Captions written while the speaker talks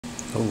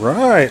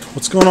Alright,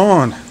 what's going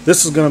on?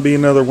 This is going to be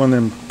another one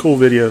of them cool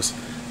videos.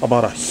 I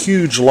bought a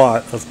huge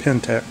lot of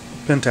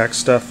Pentax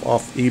stuff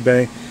off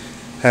eBay.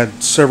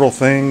 Had several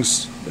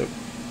things.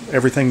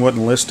 Everything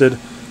wasn't listed.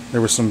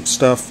 There was some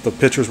stuff, the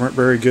pictures weren't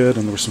very good,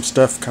 and there was some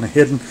stuff kind of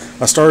hidden.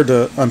 I started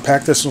to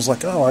unpack this and was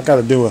like, oh, I got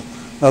to do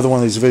another one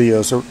of these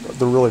videos.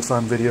 They're really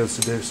fun videos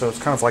to do. So it's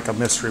kind of like a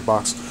mystery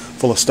box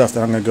full of stuff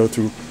that I'm going to go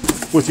through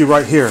with you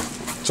right here.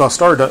 So I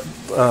started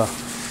to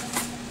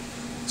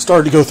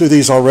go through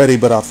these already,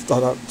 but I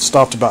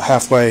stopped about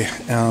halfway.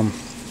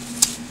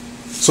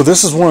 So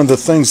this is one of the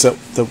things that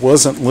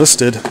wasn't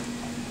listed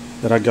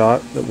that I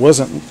got, that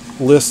wasn't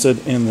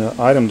listed in the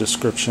item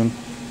description,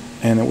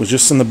 and it was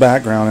just in the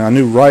background, and I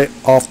knew right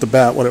off the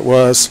bat what it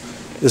was.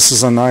 This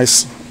is a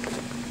nice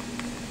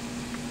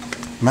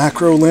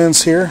macro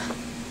lens here.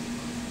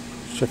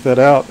 Check that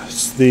out.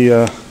 It's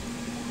the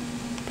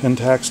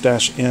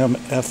Pentax-M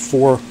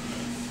f4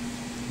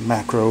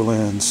 macro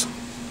lens.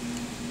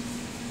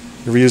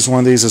 If you use one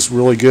of these, it's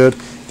really good.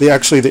 The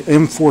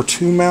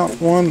M42 mount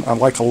one, I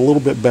like a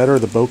little bit better.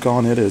 The bokeh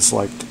on it is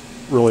like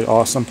really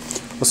awesome.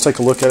 Let's take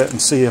a look at it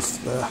and see if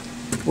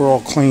we're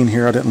all clean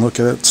here. I didn't look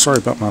at it. Sorry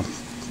about my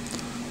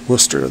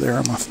blister there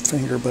on my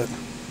finger, but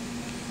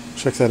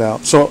check that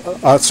out. So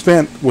I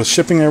spent, with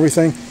shipping and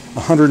everything,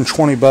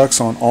 120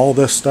 bucks on all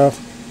this stuff.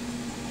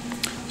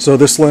 So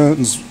this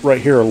lens right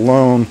here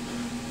alone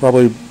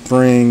probably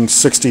brings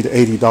 $60 to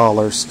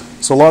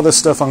 $80. So a lot of this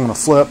stuff I'm going to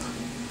flip,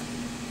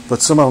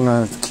 but some of them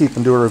I'm going to keep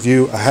and do a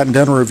review. I hadn't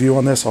done a review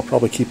on this. I'll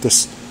probably keep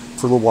this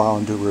for a little while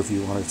and do a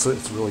review on it. It's a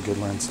really good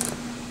lens,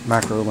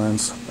 macro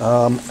lens.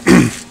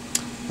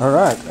 All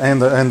right,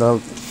 and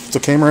the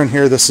camera in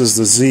here, this is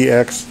the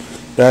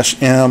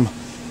ZX-M.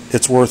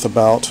 It's worth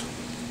about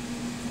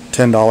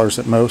 $10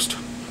 at most.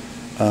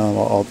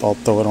 I'll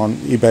throw it on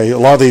eBay. A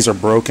lot of these are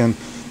broken.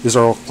 These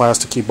are all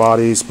plasticky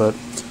bodies, but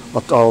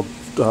I'll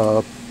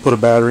put a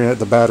battery in it.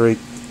 The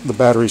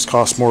batteries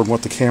cost more than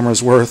what the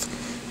camera's worth.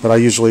 But I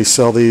usually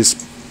sell these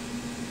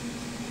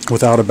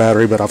without a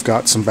battery, but I've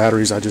got some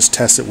batteries I just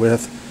test it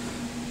with.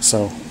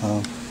 So,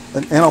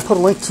 and I'll put a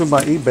link to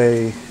my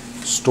eBay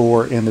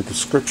store in the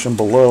description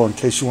below in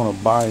case you want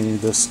to buy any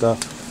of this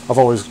stuff. I've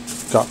always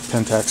got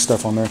Pentax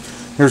stuff on there.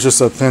 Here's just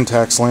a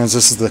Pentax lens.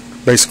 This is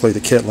basically the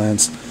kit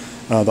lens,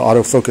 the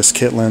autofocus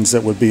kit lens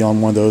that would be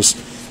on one of those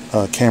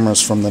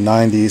cameras from the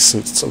 90s.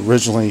 It's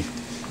originally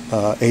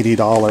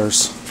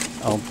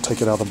 $80. I'll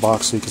take it out of the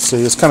box so you can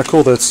see. It's kind of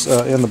cool that it's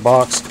in the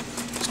box.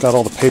 It's got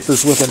all the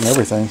papers with it and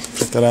everything.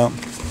 Check that out.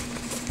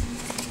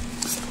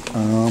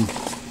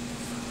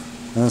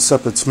 And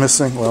except it's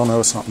missing. Well, no,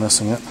 it's not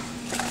missing it.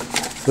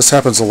 This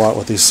happens a lot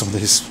with some of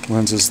these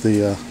lenses.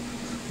 The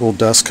little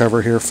dust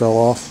cover here fell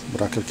off,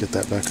 but I could get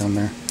that back on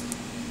there.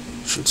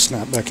 Should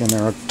snap back in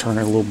there. I'll turn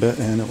it a little bit,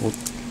 and it will.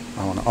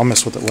 I don't know. I'll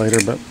mess with it later.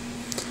 But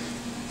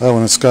oh,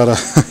 and it's got a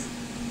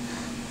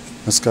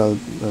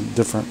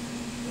different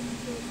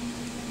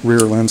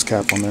rear lens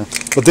cap on there.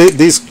 But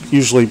these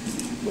usually.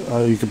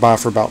 You could buy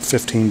for about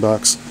 15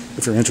 bucks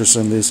if you're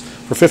interested in these.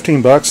 For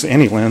 15 bucks,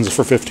 any lens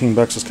for 15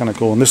 bucks is kind of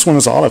cool. And this one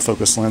is an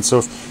autofocus lens. So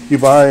if you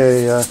buy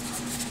a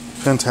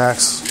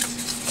Pentax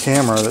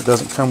camera that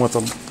doesn't come with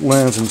a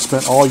lens and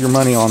spent all your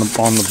money on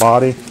the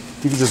body,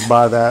 you can just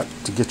buy that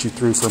to get you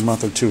through for a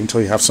month or two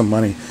until you have some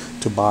money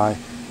to buy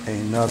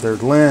another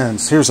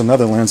lens. Here's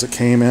another lens that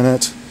came in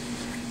it.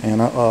 And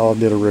I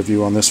did a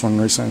review on this one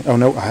recently. Oh,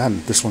 no, I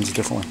hadn't. This one's a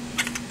different one.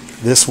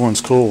 This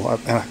one's cool.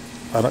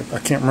 I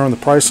can't remember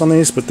the price on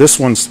these, but this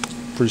one's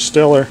pretty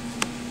stellar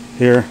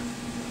here.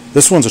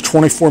 This one's a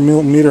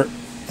 24mm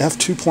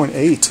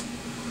f2.8.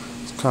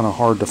 It's kind of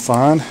hard to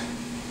find.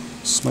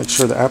 Just make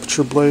sure the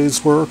aperture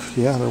blades work.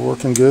 Yeah, they're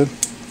working good.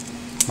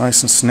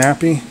 Nice and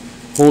snappy.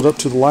 Hold up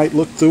to the light,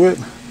 look through it.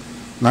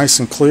 Nice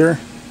and clear.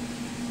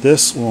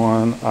 This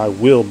one I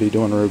will be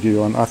doing a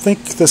review on. I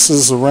think this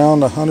is around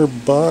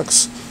 100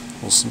 bucks.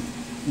 We'll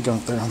go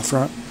up there on the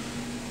front.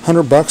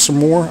 100 bucks or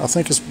more, I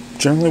think, is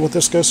generally what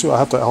this goes to.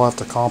 I'll have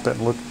to comp it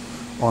and look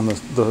on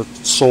the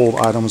sold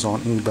items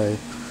on eBay.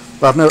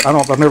 But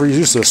I've never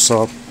used this,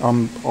 so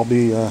I'll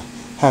be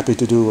happy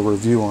to do a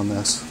review on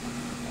this.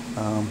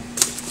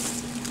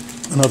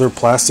 Another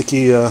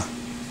plasticky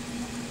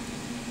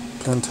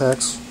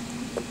Pentax.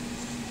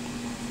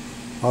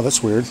 Oh,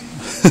 that's weird.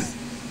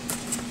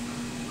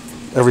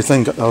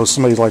 Everything. Oh,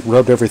 somebody like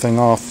rubbed everything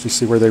off. You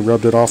see where they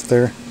rubbed it off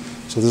there?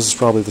 So this is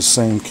probably the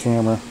same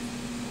camera.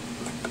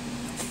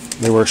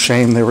 They were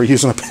ashamed they were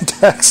using a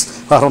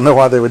Pentax. I don't know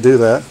why they would do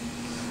that.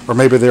 Or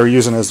maybe they were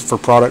using it for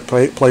product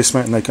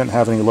placement and they couldn't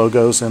have any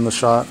logos in the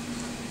shot.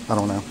 I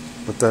don't know.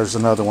 But there's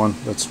another one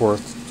that's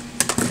worth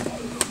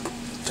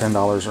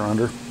 $10 or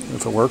under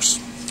if it works.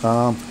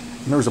 And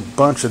there's a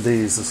bunch of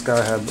these. This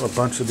guy had a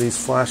bunch of these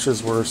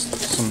flashes. Where's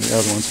some of the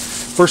other ones?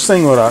 First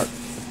thing,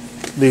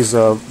 these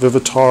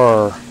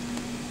Vivitar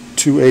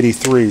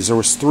 283s. There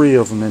was 3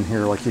 of them in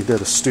here, like he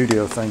did a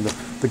studio thing.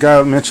 The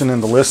guy mentioned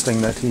in the listing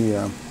that he...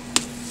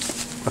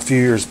 a few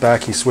years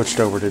back he switched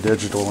over to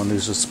digital and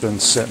he's just been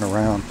sitting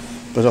around.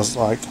 But I was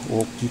like,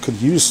 well, you could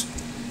use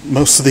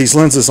most of these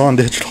lenses on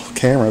digital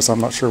cameras.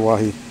 I'm not sure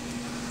why he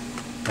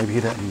Maybe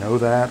he didn't know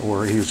that,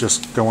 or he was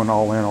just going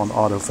all in on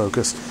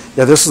autofocus.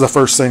 Yeah, this is the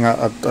first thing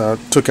I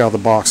took out of the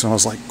box, and I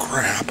was like,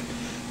 crap.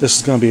 This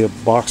is going to be a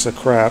box of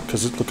crap,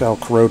 because look how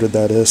corroded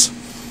that is.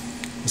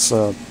 It's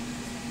a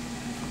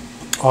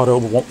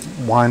auto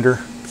winder.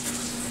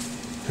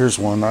 Here's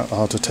one. I'll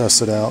have to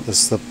test it out.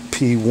 This is the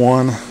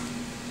P1.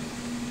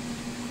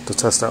 To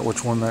test out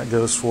which one that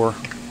goes for.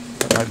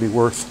 That might be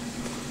worth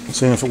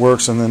seeing if it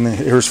works. And then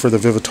here's for the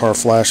Vivitar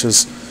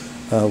flashes,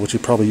 which you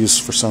probably use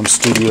for some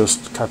studio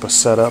type of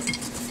setup.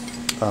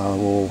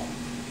 Little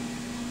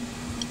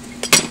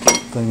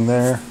thing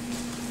there.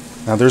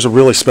 Now there's a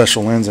really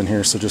special lens in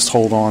here, so just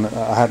hold on.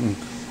 I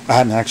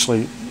hadn't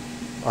actually.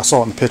 I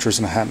saw it in the pictures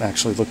and I hadn't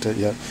actually looked at it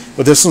yet.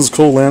 But this one's a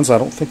cool lens. I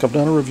don't think I've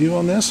done a review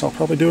on this. I'll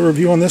probably do a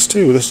review on this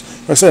too. This,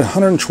 like I said,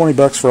 120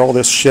 bucks for all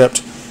this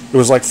shipped. It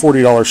was like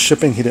 $40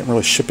 shipping. He didn't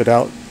really ship it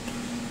out.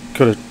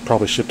 Could have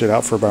probably shipped it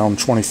out for around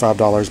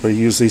 $25, but he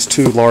used these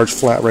two large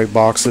flat rate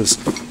boxes,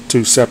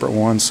 two separate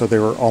ones, so they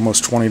were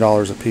almost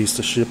 $20 a piece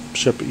to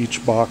ship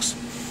each box.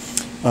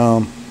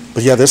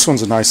 But yeah, this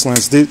one's a nice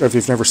lens. If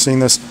you've never seen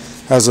this,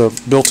 has a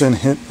built-in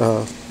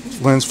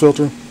lens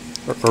filter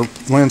or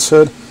lens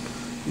hood.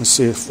 Let's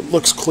see if it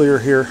looks clear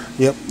here.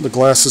 Yep, the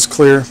glass is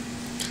clear,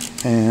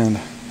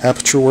 and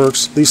aperture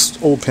works. These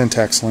old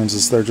Pentax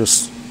lenses, they're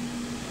just,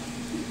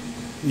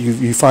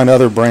 you find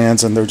other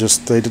brands and they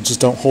just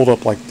don't hold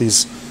up like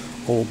these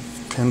old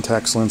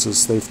Pentax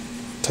lenses. They've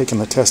taken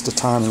the test of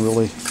time and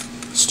really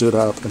stood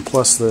up, and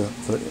plus the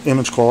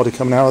image quality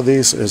coming out of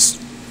these is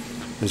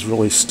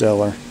really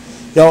stellar.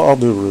 Yeah, I'll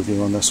do a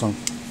review on this one.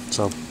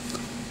 So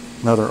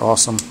another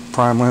awesome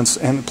prime lens,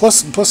 and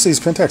plus these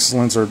Pentax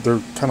lenses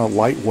they're kind of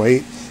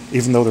lightweight,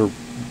 even though they're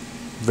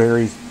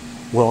very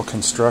well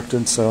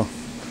constructed. So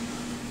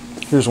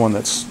here's one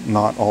that's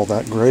not all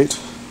that great.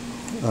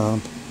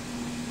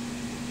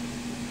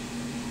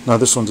 No,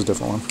 this one's a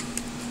different one.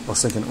 I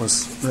was thinking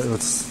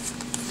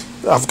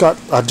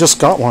I just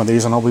got one of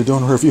these, and I'll be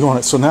doing a review on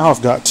it. So now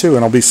I've got two,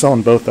 and I'll be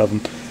selling both of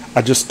them.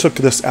 I just took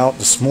this out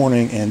this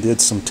morning and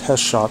did some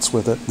test shots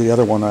with it. The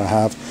other one I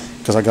have,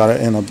 because I got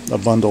it in a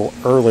bundle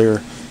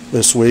earlier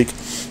this week.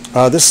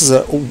 This is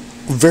a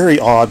very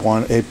odd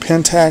one, a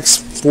Pentax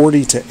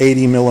 40 to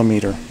 80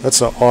 millimeter.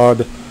 That's an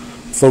odd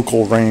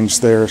focal range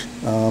there.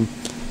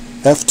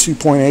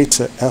 F2.8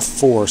 to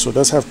F4, so it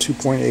does have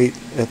 2.8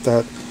 at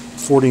that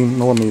 40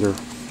 millimeter.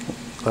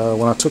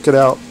 When I took it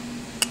out,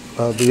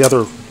 the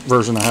other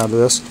version I have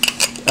this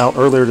out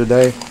earlier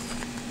today,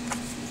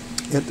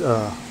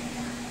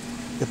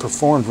 it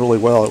performed really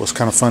well. It was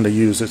kind of fun to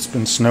use. It's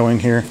been snowing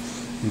here.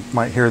 You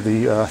might hear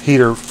the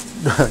heater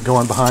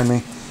going behind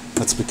me.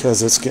 That's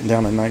because it's getting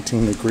down to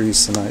 19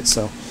 degrees tonight.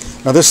 So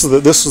now this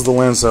is the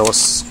lens that I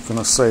was going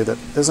to say that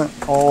isn't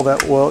all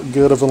that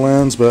good of a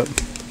lens, but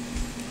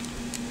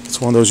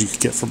it's one of those you could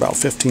get for about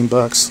 15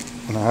 bucks.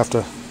 And I have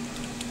to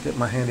get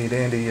my handy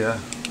dandy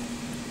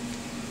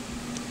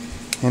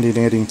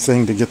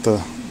thing to get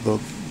the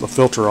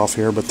filter off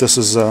here. But this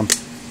is a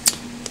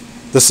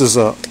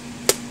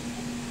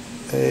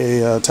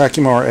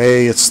Tacumar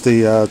A. It's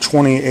the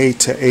 28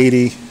 to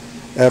 80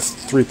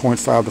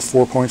 f3.5 to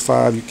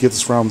 4.5. You get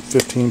this around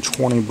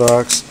 15-20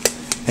 bucks,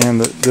 and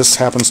this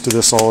happens to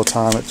this all the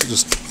time. It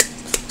just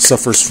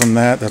suffers from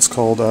that. That's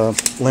called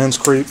lens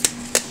creep.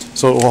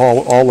 So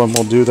all of them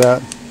will do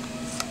that.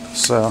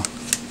 So,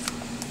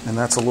 and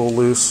that's a little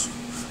loose,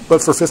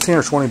 but for 15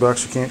 or 20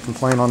 bucks, you can't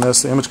complain on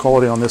this. The image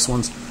quality on this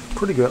one's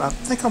pretty good. I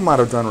think I might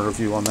have done a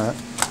review on that.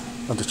 I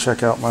have to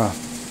check out my.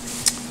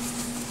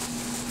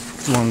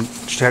 If you want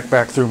to check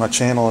back through my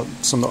channel at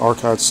some of the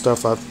archived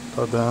stuff I've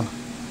done.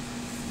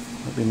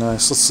 That'd be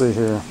nice. Let's see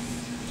here.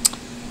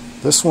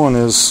 This one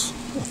is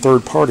a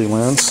third-party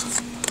lens.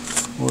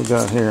 What we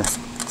got here?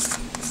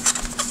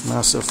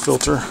 Massive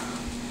filter.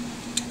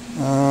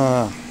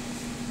 I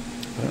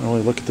didn't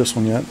really look at this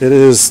one yet. It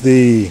is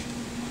the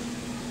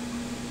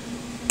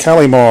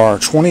Calimar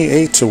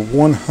 28 to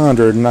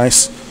 100.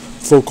 Nice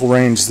focal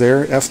range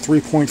there.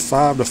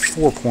 f3.5 to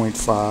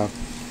 4.5.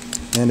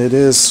 And it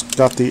is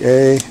got the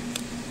A,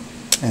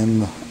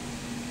 and the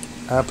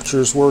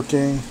aperture's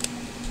working,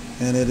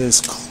 and it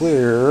is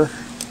clear.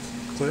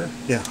 Clear?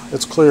 Yeah,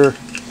 it's clear.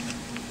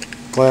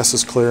 Glass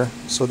is clear,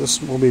 so this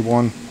will be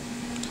one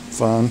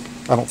fun.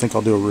 I don't think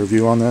I'll do a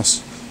review on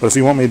this, but if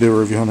you want me to do a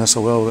review on this,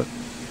 I will. But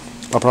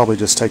I'll probably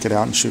just take it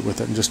out and shoot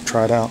with it and just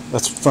try it out.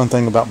 That's the fun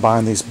thing about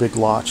buying these big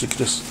lots. You can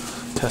just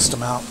test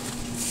them out,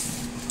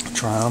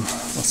 try them.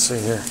 Let's see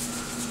here.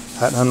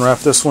 Hadn't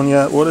unwrapped this one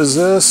yet. What is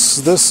this?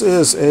 This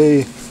is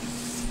a...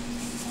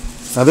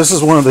 Now this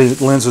is one of the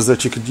lenses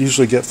that you could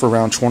usually get for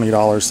around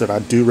 $20 that I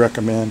do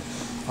recommend.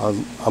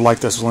 I like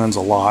this lens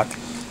a lot.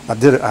 I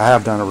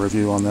have done a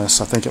review on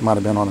this. I think it might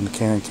have been on a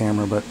Canon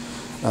camera, but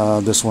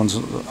this one's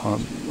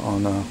on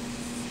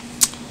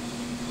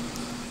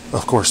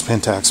of course,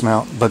 Pentax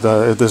mount. But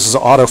this is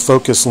an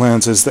autofocus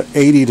lens. Is the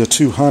 80 to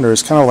 200.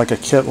 It's kind of like a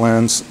kit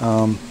lens.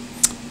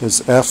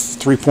 It's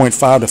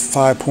f3.5 to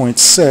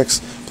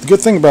 5.6. The good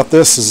thing about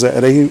this is that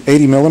at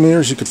 80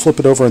 millimeters, you could flip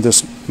it over in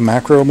this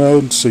macro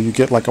mode, so you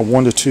get like a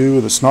 1 to 2.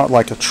 That's not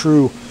like a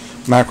true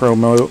macro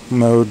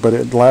mode, but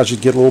it allows you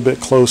to get a little bit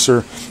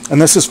closer.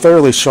 And this is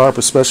fairly sharp,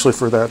 especially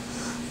for that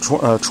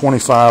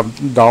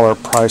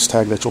 $25 price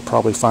tag that you'll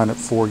probably find it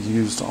for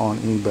used on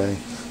eBay.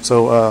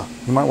 So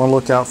you might want to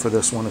look out for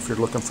this one if you're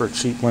looking for a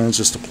cheap lens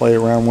just to play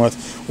around with,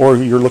 or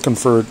you're looking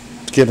to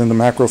get into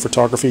macro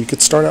photography. You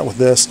could start out with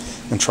this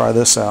and try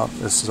this out.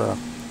 This is a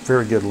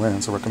very good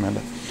lens. I recommend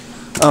it.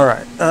 All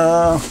right.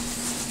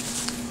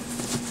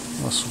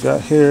 What else we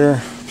got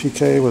here?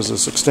 PK, was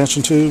this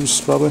extension tubes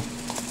probably?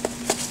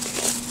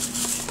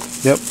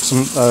 Yep,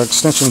 some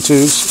extension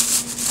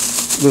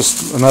tubes.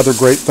 This another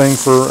great thing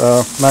for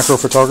macro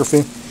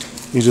photography.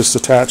 You just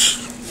attach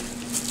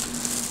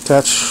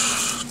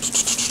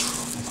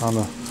on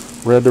the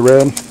red to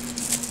red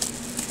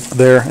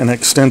there, and it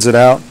extends it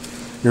out,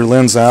 your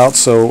lens out,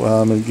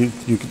 so you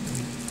can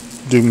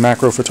do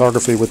macro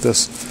photography with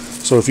this.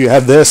 So if you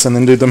had this and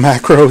then do the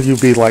macro,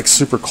 you'd be like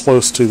super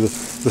close to the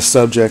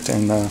subject,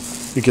 and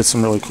you get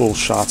some really cool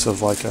shots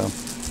of like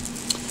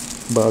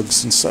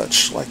bugs and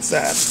such like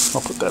that.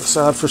 I'll put that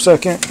aside for a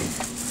second.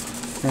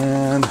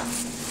 And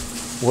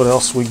what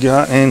else we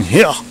got in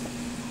here?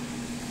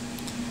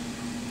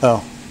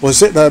 Oh, well,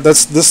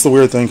 this is the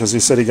weird thing, because he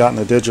said he got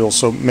into digital,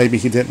 so maybe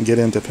he didn't get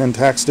into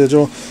Pentax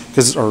digital,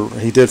 or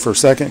he did for a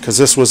second, because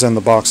this was in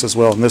the box as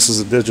well, and this is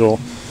a digital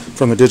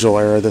from the digital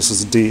era. This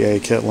is a DA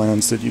kit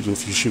lens that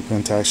if you shoot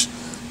Pentax,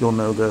 you'll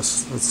know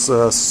this.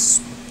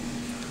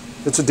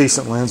 It's a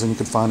decent lens, and you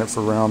can find it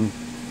for around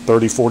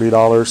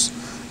 $30–40.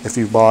 If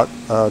you bought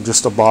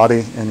just a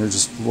body and you're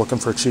just looking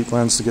for a cheap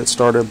lens to get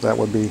started, that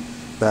would be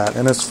that,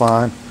 and it's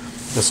fine.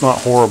 It's not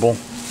horrible.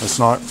 It's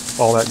not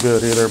all that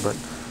good either, but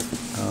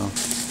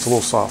it's a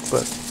little soft,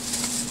 but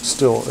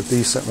still a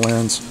decent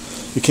lens.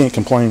 You can't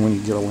complain when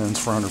you get a lens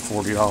for under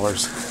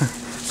 $40.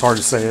 It's hard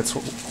to say it's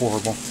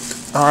horrible.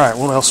 All right,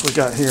 what else we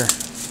got here? The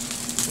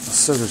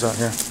scissors out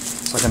here.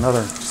 It's like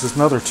another. Is this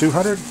another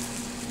 200?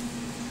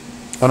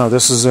 Oh no,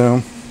 this is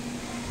zoom.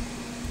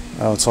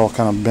 Oh, it's all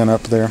kind of bent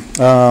up there.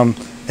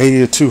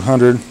 80 to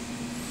 200.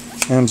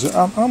 And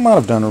I might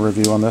have done a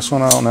review on this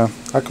one. I don't know.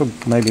 I could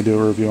maybe do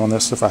a review on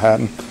this if I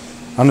hadn't.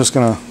 I'm just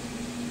going to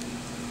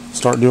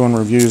start doing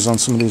reviews on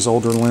some of these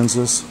older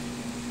lenses.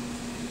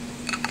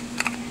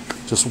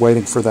 Just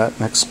waiting for that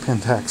next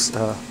Pentax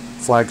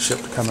flagship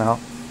to come out.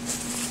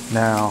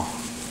 Now,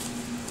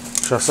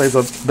 should I save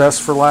the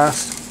best for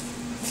last?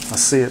 I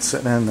see it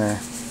sitting in there.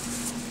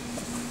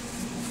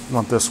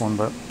 Not this one,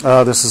 but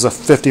this is a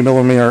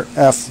 50mm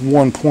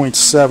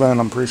f1.7.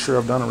 I'm pretty sure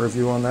I've done a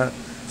review on that.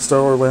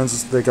 Stellar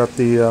lenses. They got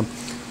the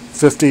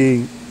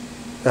 50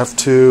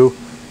 f2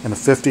 and the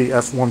 50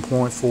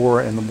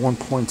 f1.4 and the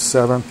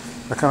 1.7.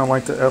 I kind of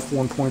like the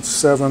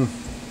f1.7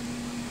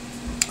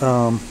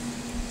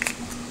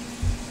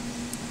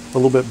 a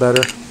little bit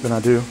better than I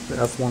do the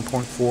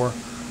f1.4,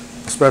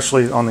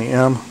 especially on the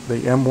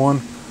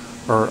M1,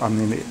 or I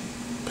mean the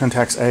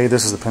Pentax A.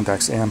 This is the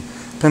Pentax M.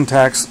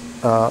 Pentax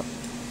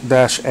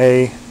dash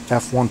A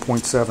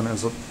f1.7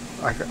 is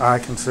I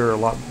consider a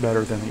lot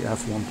better than the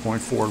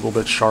f1.4, a little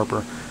bit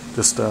sharper.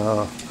 Just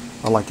I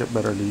like it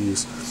better to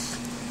use.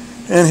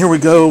 And here we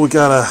go. We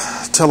got a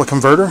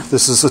teleconverter.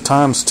 This is a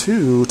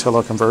 ×2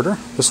 teleconverter.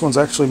 This one's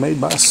actually made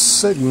by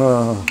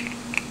Sigma.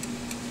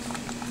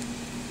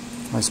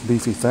 Nice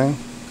beefy thing.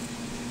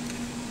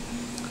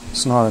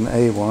 It's not an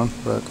A one,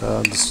 but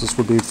this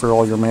would be for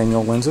all your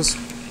manual lenses.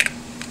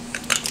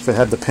 If it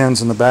had the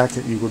pins in the back,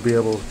 you would be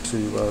able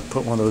to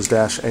put one of those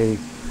dash A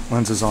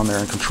lenses on there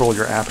and control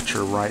your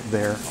aperture right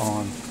there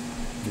on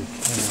the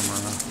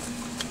camera.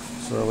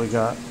 So we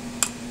got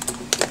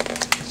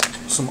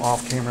some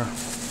off-camera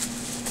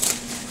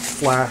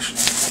flash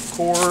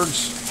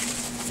cords.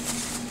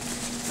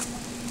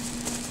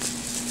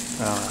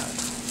 Alright,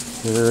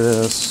 here it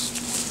is.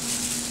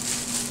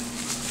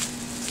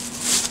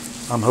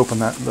 I'm hoping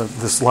that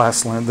this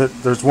last lens,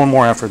 there's one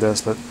more after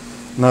this, but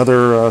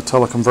another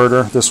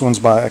teleconverter. This one's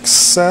by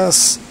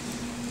Access.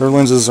 Their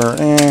lenses are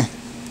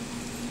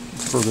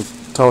for the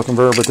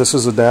teleconverter, but this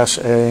is a dash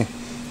A,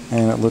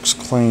 and it looks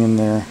clean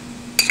there.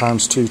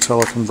 ×2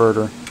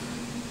 teleconverter.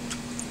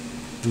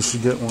 You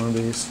should get one of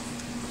these,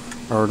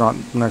 or not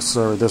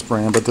necessarily this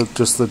brand, but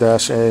just the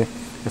dash A.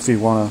 If you're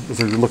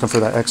looking for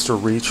that extra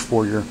reach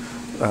for your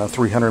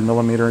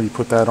 300mm, you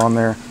put that on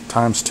there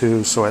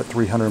 ×2. So at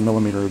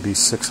 300mm, it would be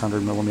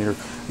 600mm,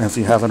 and if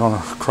you have it on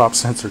a crop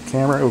sensor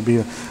camera, it would be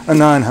a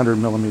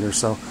 900mm.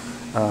 So,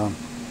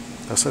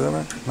 did I say that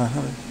right?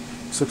 900,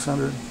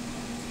 600.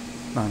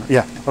 900.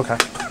 Yeah. Okay.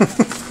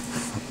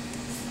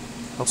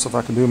 Helps if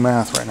I can do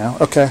math right now.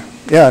 Okay.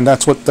 Yeah, and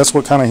that's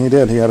what kind of he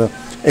did. He had a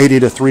 80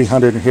 to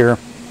 300 here.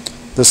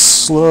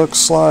 This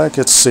looks like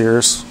it's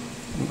Sears.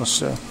 Let's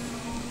see.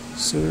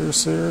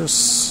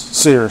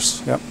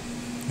 Sears. Yep.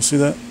 You see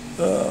that?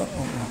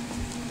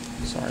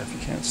 Sorry if you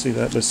can't see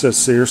that, but it says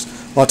Sears.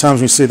 A lot of times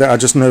when you see that, I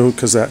just know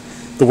because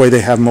the way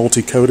they have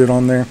multi-coated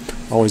on there,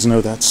 I always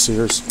know that's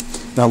Sears.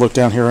 Now look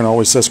down here and it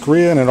always says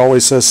Korea and it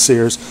always says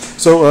Sears.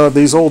 So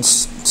these old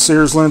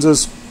Sears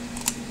lenses,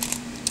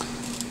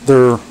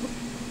 they're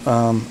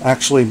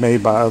actually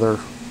made by other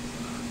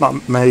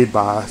not made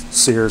by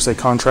Sears. They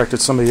contracted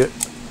somebody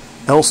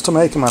else to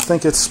make them. I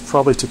think it's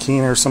probably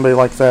Tacchina or somebody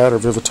like that, or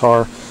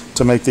Vivitar,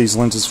 to make these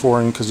lenses for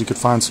him, because you could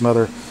find some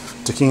other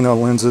Tacchina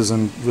lenses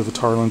and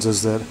Vivitar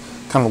lenses that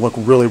kind of look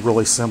really,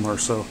 really similar.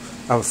 So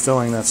I have a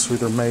feeling that's who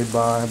they're made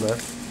by, but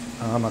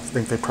I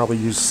think they probably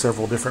used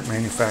several different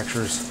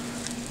manufacturers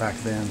back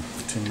then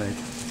to make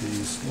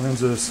these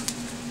lenses.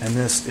 And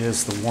this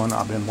is the one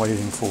I've been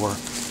waiting for.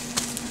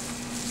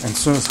 And as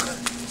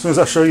soon as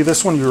I show you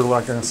this one, you're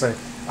like going to say,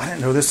 I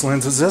didn't know this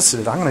lens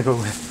existed. I'm going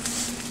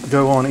to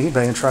go on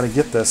eBay and try to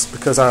get this,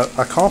 because I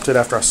comped it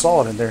after I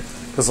saw it in there,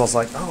 because I was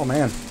like, oh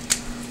man,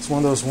 it's one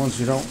of those ones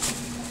you don't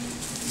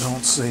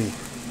see.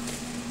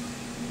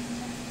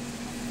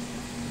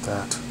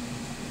 That.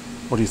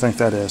 What do you think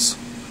that is?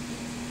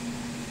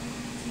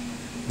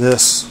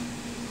 This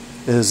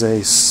is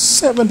a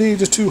 70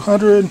 to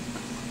 200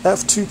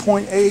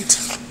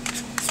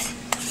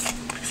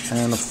 f2.8,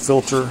 and the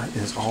filter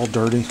is all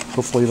dirty.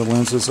 Hopefully the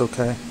lens is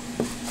okay.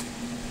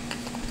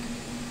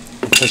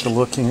 Take a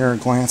look here,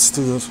 glance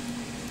through those.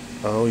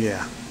 Oh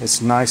yeah, it's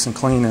nice and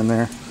clean in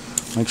there.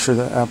 Make sure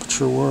the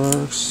aperture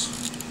works.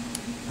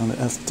 On the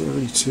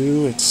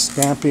f32, it's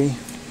stampy.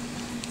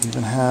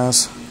 Even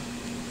has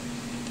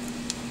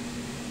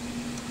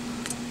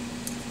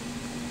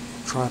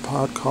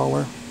tripod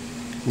collar.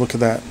 Look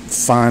at that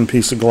fine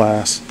piece of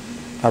glass.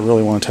 I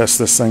really want to test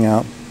this thing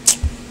out.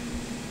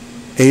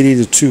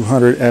 80 to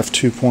 200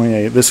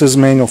 f2.8. This is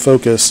manual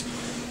focus.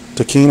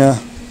 Tacchina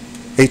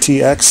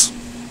ATX.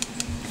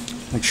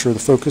 Make sure the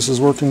focus is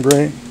working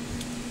great.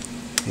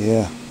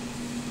 Yeah.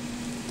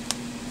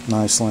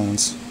 Nice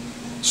lens.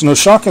 So no,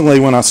 shockingly,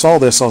 when I saw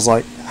this, I was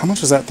like, how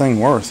much is that thing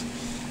worth?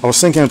 I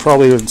was thinking it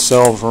probably would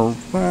sell for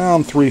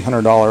around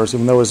 $300,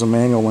 even though it was a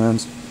manual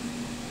lens.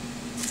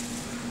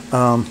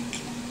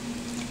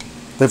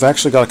 They've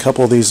actually got a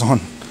couple of these on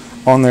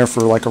there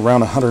for like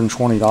around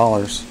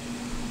 $120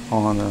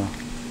 on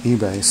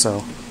eBay,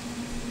 so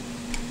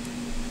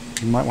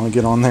you might want to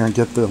get on there and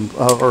get them,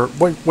 or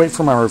wait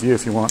for my review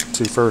if you want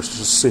to first,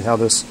 just see how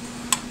this,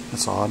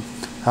 that's odd,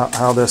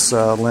 how this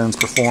lens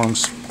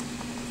performs.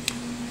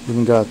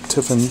 Even got a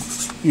Tiffin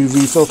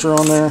UV filter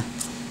on there.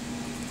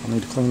 I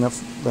need to clean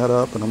that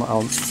up, and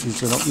I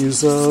usually don't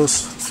use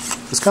those.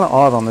 It's kind of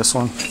odd on this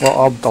one. Well,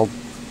 I'll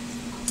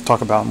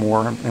talk about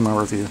more in my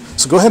review.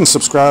 So go ahead and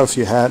subscribe if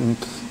you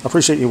hadn't. I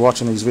appreciate you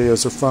watching these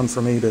videos. They're fun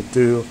for me to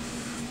do,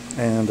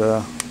 and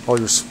all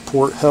your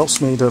support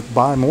helps me to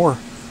buy more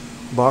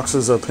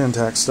boxes of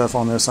Pentax stuff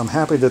on this. I'm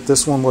happy that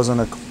this one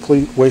wasn't a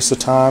complete waste of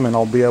time, and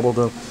I'll be able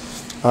to,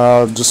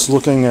 just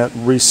looking at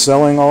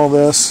reselling all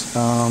this,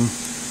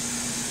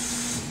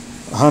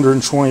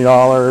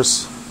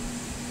 $120,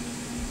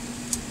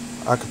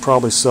 I could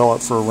probably sell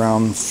it for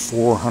around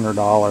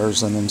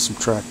 $400 and then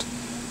subtract,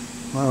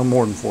 well,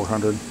 more than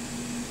 400.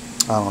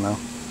 I don't know.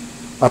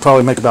 I'd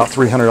probably make about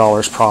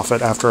 $300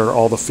 profit after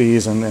all the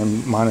fees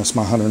and minus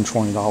my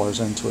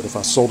 $120 into it if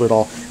I sold it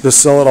all. Just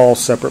sell it all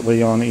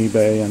separately on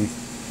eBay and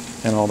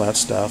all that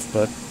stuff.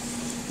 But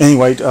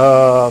anyway,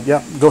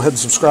 yeah, go ahead and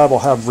subscribe. I'll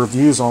have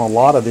reviews on a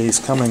lot of these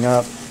coming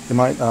up.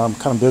 I'm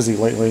kind of busy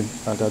lately.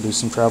 I got to do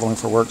some traveling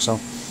for work, so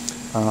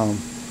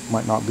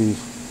might not be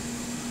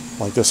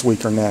like this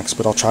week or next,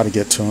 but I'll try to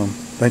get to them.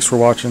 Thanks for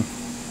watching.